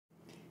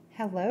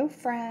Hello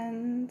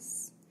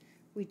friends!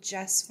 We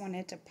just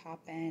wanted to pop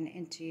in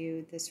and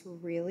do this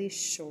really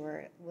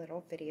short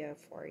little video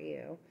for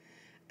you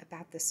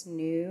about this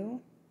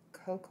new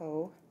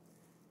coconut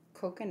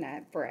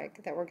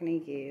brick that we're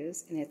going to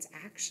use, and it's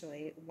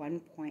actually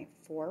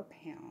 1.4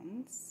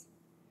 pounds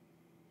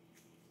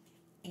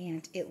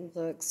and it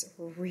looks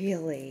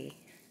really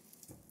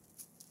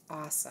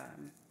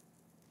awesome.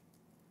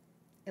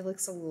 It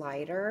looks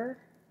lighter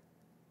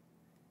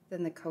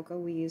than the cocoa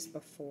we used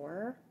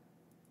before.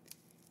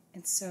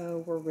 And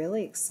so we're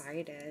really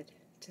excited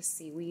to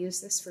see. We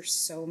use this for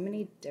so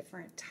many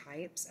different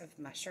types of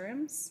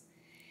mushrooms.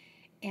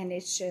 And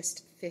it's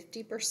just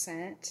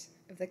 50%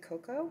 of the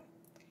cocoa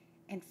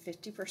and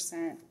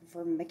 50%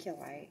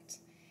 vermiculite.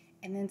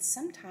 And then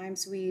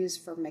sometimes we use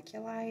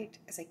vermiculite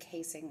as a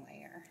casing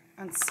layer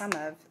on some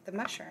of the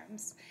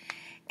mushrooms.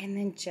 And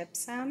then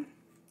gypsum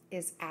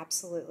is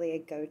absolutely a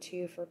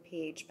go-to for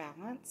pH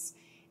balance.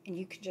 And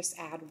you can just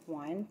add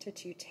 1 to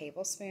 2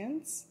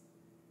 tablespoons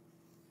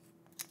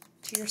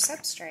to your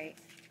substrate.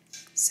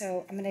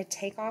 So I'm going to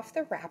take off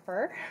the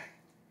wrapper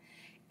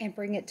and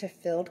bring it to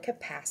filled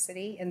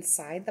capacity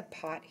inside the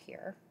pot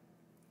here.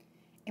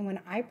 And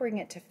when I bring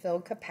it to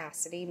filled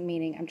capacity,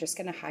 meaning I'm just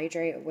going to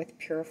hydrate it with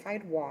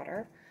purified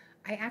water,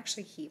 I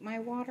actually heat my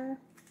water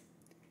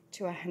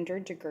to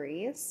 100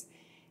 degrees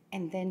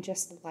and then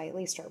just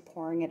lightly start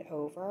pouring it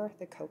over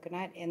the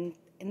coconut in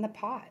the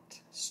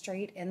pot,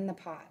 straight in the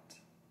pot.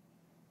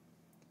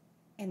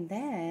 And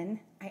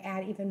then I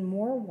add even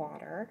more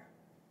water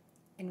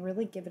and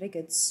really give it a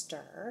good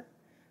stir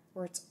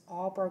where it's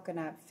all broken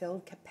up.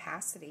 Filled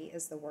capacity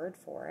is the word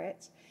for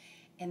it.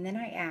 And then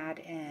I add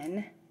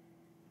in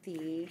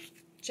the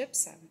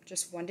gypsum,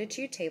 just 1 to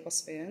 2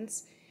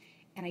 tablespoons,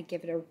 and I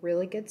give it a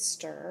really good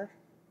stir.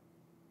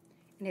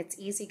 And it's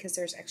easy because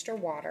there's extra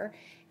water.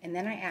 And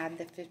then I add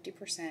the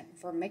 50%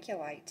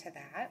 vermiculite to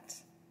that.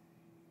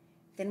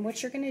 Then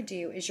what you're going to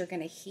do is you're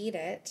going to heat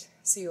it.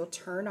 So you'll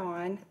turn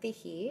on the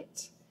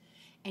heat,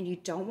 and you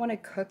don't want to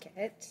cook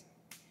it.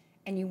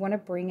 And you want to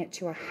bring it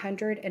to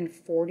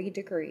 140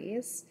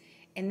 degrees,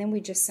 and then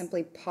we just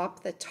simply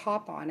pop the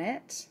top on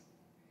it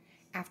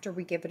after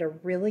we give it a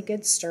really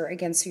good stir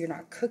again, so you're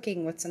not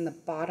cooking what's in the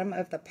bottom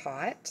of the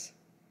pot.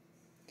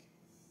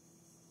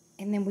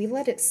 And then we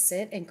let it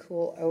sit and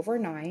cool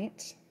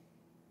overnight,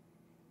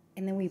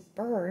 and then we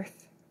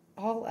birth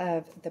all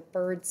of the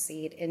bird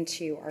seed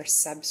into our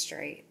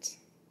substrate.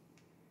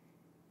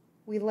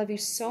 We love you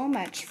so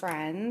much,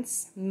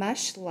 friends.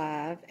 Much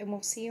love, and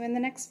we'll see you in the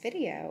next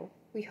video.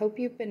 We hope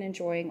you've been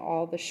enjoying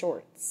all the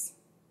shorts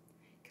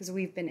because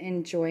we've been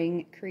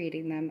enjoying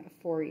creating them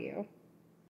for you.